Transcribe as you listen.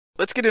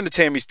let's get into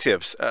Tammy's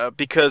tips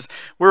because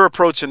we're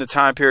approaching the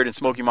time period in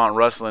Smoky Mountain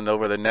Wrestling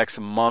over the next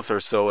month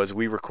or so as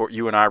we record.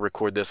 You and I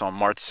record this on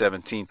March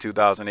 17,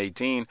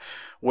 2018,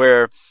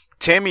 where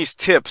Tammy's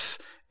tips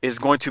is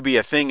going to be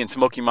a thing in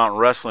Smoky Mountain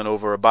Wrestling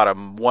over about a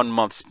 1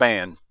 month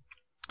span,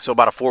 so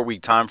about a 4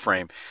 week time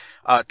frame.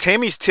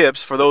 Tammy's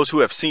tips, for those who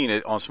have seen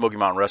it on Smoky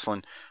Mountain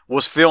Wrestling,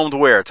 was filmed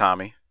where,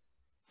 Tommy?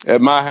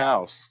 At my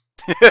house.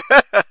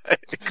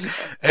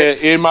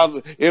 in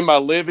my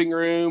living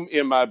room,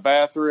 in my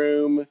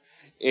bathroom,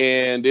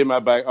 and in my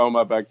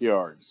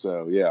backyard.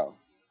 So yeah.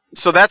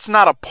 So that's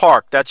not a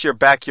park. That's your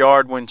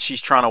backyard when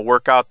she's trying to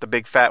work out the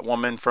big fat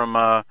woman from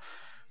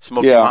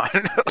Smoky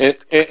Mountain.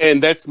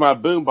 and that's my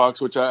boombox,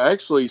 which I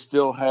actually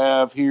still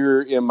have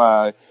here in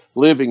my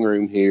living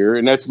room here,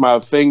 and that's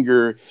my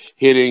finger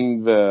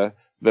hitting the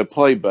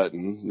play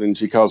button, and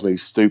she calls me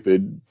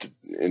stupid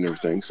and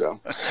everything. So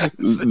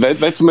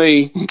that's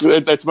me.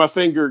 That's my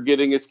finger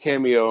getting its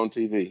cameo on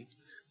TV.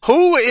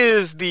 Who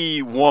is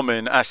the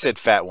woman? I said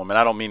fat woman.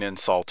 I don't mean to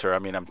insult her. I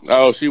mean,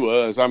 Oh, she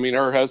was. I mean,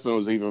 her husband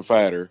was even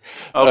fatter.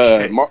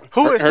 Okay.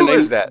 Who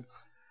is that?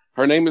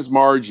 Her name is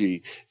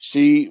Margie.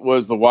 She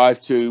was the wife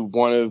to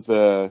one of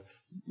the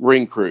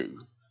ring crew.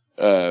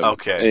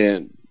 Okay.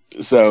 And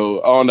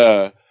so on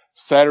a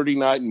Saturday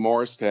night in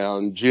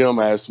Morristown, Jim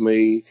asked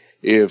me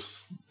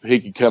if he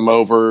could come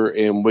over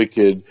and we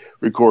could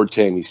record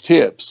Tammy's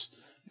tips.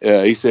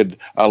 He said,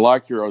 I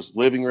like your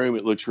living room.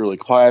 It looks really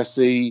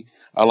classy.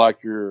 I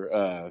like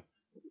your,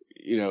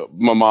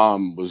 my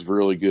mom was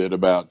really good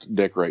about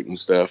decorating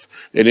stuff,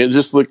 and it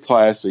just looked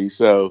classy.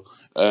 So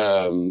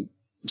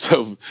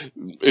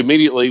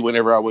immediately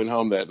whenever I went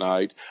home that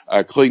night,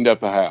 I cleaned up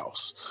the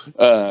house,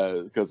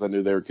 because I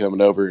knew they were coming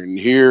over, and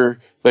here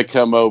they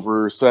come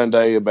over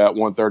Sunday about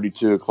 1:30,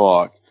 2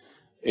 o'clock.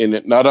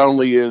 And not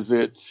only is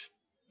it,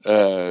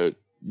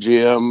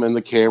 Jim and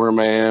the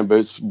cameraman, but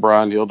it's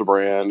Brian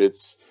Hildebrand.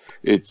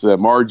 It's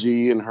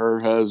Margie and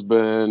her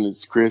husband.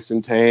 It's Chris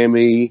and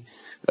Tammy.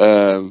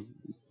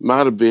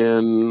 Might have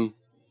been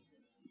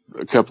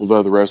a couple of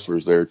other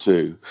wrestlers there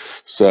too.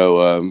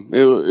 So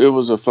it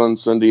was a fun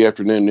Sunday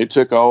afternoon. It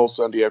took all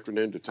Sunday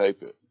afternoon to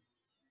tape it.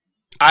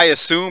 I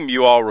assume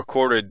you all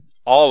recorded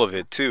all of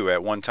it too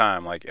at one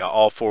time, like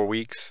all 4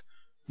 weeks.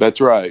 That's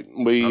right.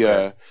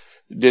 We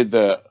did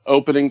the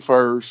opening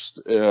first,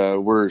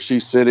 where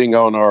she's sitting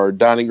on our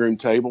dining room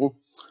table,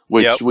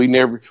 which we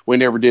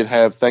never did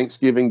have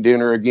Thanksgiving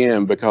dinner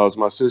again, because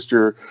my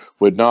sister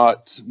would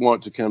not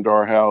want to come to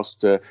our house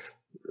to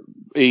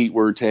eat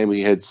where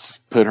Tammy had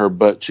put her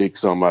butt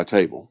cheeks on my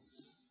table.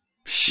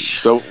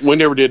 So we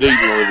never did eat in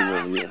the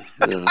living room.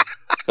 Yeah.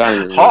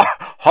 Dining room.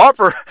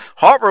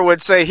 Harper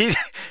would say he'd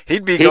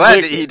be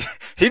glad to eat.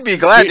 He'd be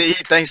glad to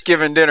eat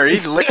Thanksgiving dinner.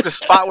 He'd lick the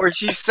spot where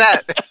she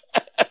sat.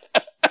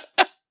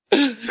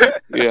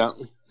 Yeah.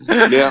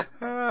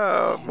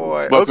 Oh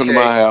boy. Welcome to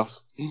my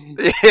house.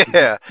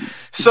 Yeah.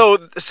 So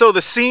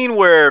the scene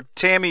where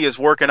Tammy is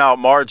working out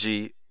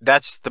Margie,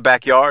 that's the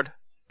backyard?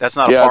 That's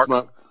not a park?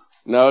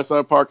 No, it's not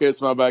a park. It's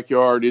my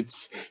backyard.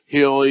 It's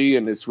hilly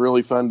and it's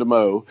really fun to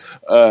mow.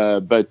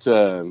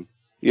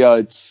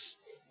 It's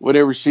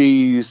whenever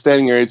she's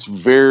standing there, it's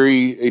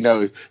very,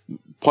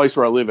 place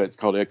where I live at, it's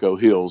called Echo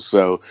Hills.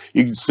 So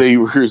you can see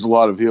there's a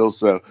lot of hills.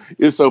 So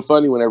it's so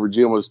funny whenever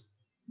Jim was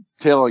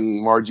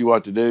telling Margie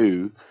what to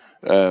do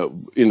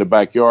in the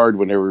backyard,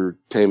 whenever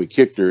Tammy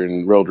kicked her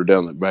and rolled her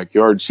down the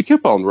backyard, she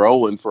kept on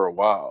rolling for a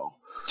while.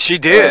 She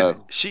did.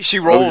 She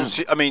rolls.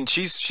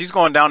 She's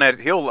going down that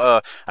hill.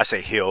 I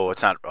say hill.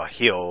 It's not a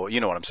hill. You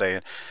know what I'm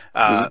saying.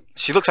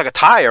 She looks like a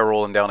tire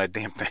rolling down that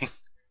damn thing.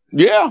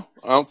 Yeah,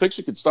 I don't think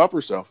she could stop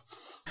herself.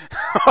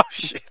 Oh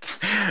shit.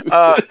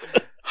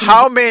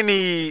 How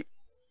many?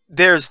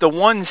 There's the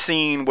one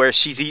scene where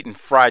she's eating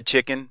fried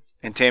chicken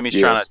and Tammy's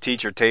trying to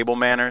teach her table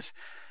manners.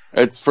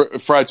 It's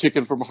fried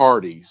chicken from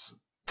Hardee's.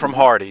 From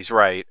Hardee's,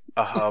 right?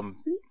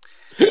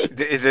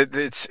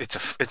 It's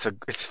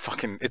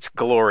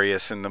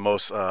glorious in the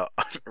most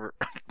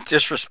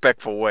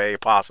disrespectful way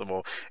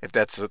possible, if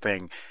that's the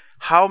thing.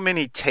 How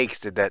many takes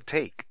did that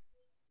take?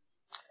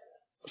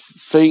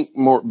 Think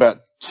more about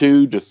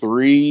 2 to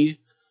 3.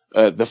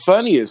 The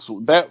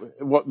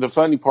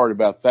funny part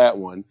about that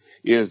one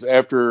is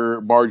after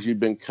Margie had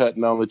been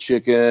cutting on the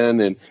chicken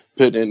and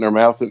putting it in her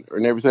mouth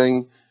and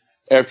everything,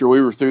 after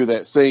we were through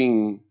that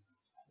scene,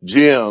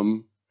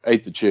 Jim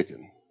ate the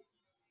chicken.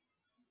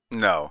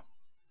 No.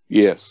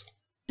 Yes.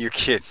 You're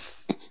kidding.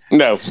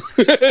 No.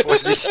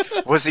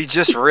 Was he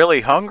just really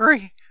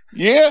hungry?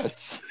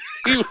 Yes.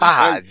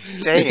 God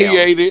damn. He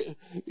ate it.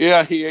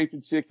 Yeah, he ate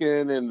the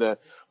chicken and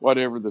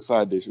whatever the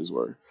side dishes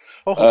were.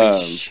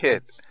 Holy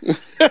shit.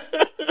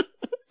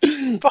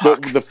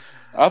 Fuck. But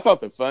I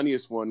thought the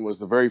funniest one was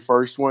the very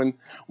first one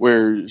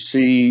where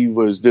she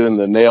was doing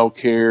the nail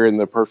care and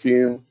the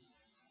perfume.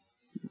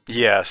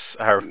 Yes,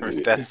 I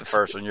remember. That's the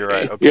first one. You're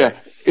right. Okay. Yeah,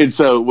 and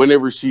so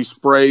whenever she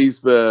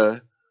sprays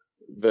the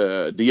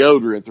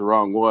deodorant the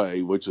wrong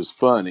way, which was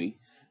funny,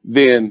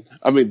 then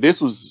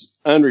this was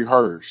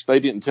unrehearsed. They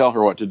didn't tell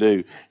her what to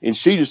do, and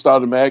she just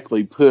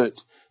automatically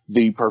put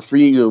the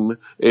perfume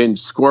and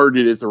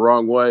squirted it the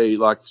wrong way,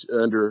 like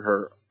under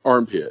her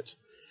armpit.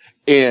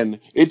 And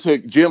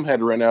Jim had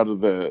to run out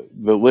of the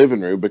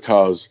living room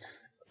because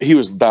he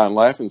was dying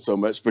laughing so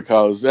much,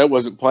 because that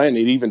wasn't planned.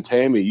 And even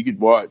Tammy, you could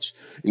watch,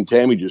 and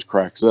Tammy just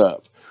cracks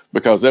up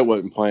because that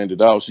wasn't planned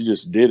at all. She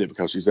just did it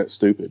because she's that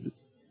stupid.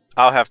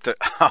 I'll have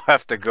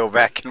to go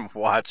back and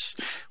watch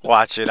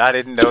it. I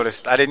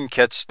didn't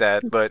catch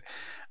that, but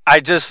I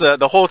just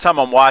the whole time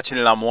I'm watching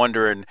it, I'm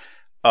wondering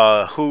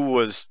who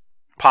was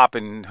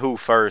popping who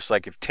first,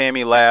 like if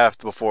Tammy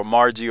laughed before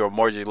Margie or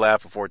Margie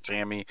laughed before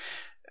Tammy,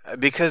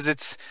 because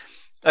it's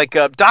like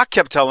Doc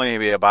kept telling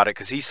me about it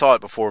because he saw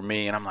it before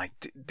me, and I'm like,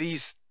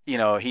 these,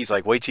 he's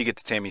like, wait till you get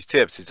to Tammy's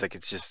tips. He's like,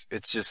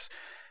 it's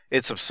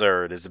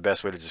absurd is the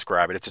best way to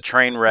describe it. It's a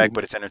train wreck,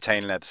 but it's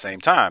entertaining at the same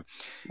time.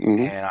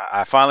 Mm-hmm. And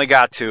I finally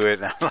got to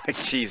it, and I'm like,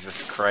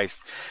 Jesus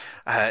Christ,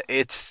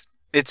 it's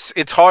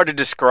hard to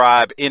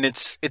describe, and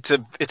it's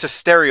a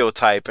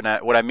stereotype,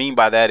 and what I mean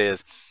by that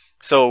is,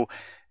 so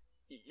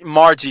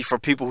Margie, for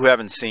people who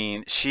haven't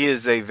seen,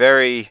 she's a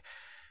very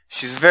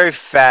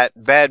fat,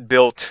 bad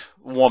built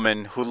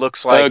woman who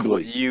looks like ugly.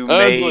 What you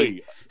may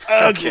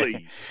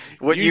ugly.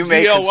 What you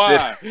may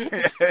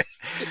consider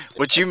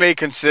what you may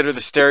consider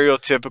the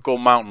stereotypical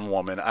mountain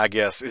woman, I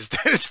guess, is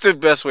the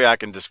best way I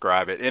can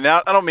describe it. And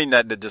I don't mean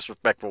that in a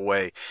disrespectful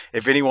way.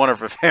 If any one of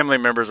her family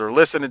members are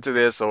listening to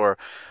this, or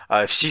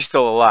if she's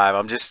still alive,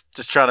 I'm just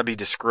trying to be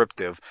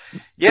descriptive.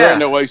 Yeah, there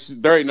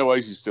ain't no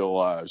way she's still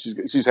alive.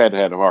 She's had to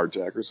have a heart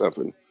attack or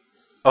something.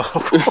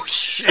 Oh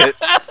shit.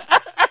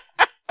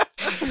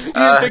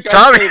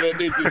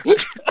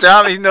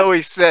 Tommy, no,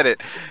 he said it.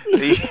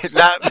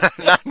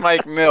 Not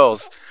Mike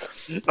Mills.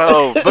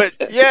 Oh, but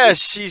yeah,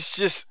 she's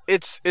just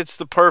it's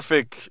the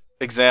perfect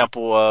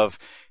example of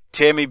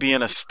Tammy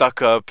being a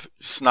stuck-up,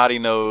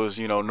 snotty-nosed,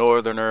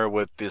 northerner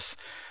with this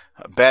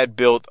bad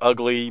built,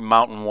 ugly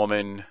mountain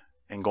woman,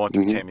 and going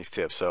through Tammy's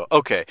tips. So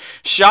okay,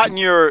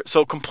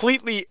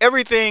 completely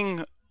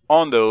everything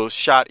on those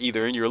shot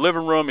either in your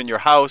living room, in your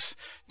house,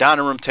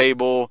 dining room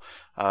table,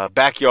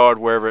 backyard,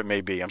 wherever it may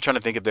be. I'm trying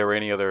to think if there were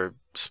any other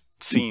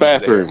scenes.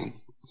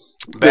 Bathroom.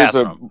 There's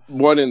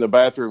one in the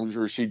bathroom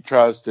where she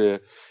tries to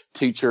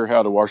teach her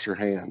how to wash her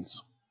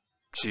hands.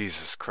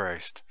 Jesus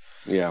Christ.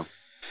 Yeah.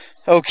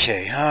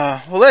 Okay.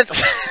 Well, let's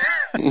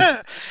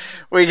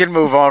we can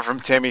move on from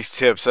Tammy's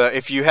tips.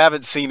 If you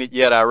haven't seen it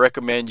yet, I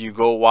recommend you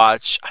go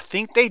watch. I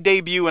think they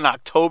debut in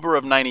October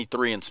of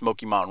 '93 in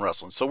Smoky Mountain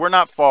Wrestling, so we're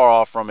not far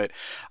off from it.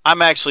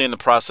 I'm actually in the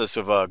process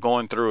of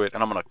going through it,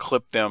 and I'm going to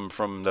clip them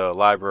from the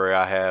library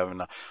I have,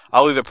 and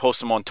I'll either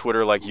post them on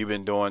Twitter like you've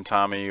been doing,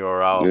 Tommy,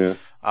 or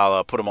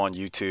I'll put them on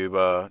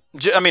YouTube.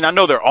 I mean, I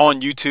know they're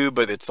on YouTube,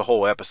 but it's the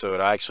whole episode.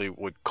 I actually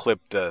would clip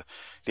the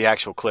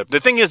actual clip. The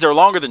thing is, they're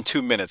longer than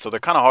 2 minutes, so they're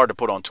kind of hard to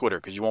put on Twitter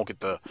because you won't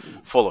get the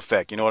full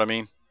effect. You know what I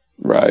mean?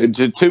 Right.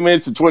 2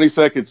 minutes and 20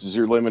 seconds is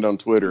your limit on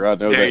Twitter. I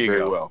know that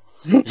very well.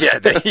 Yeah,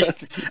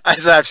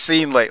 as I've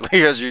seen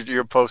lately, as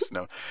you're posting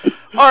them.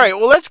 All right,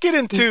 well, let's get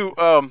into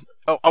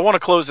I want to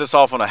close this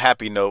off on a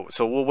happy note,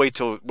 so we'll wait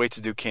to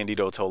do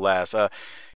Candido till last.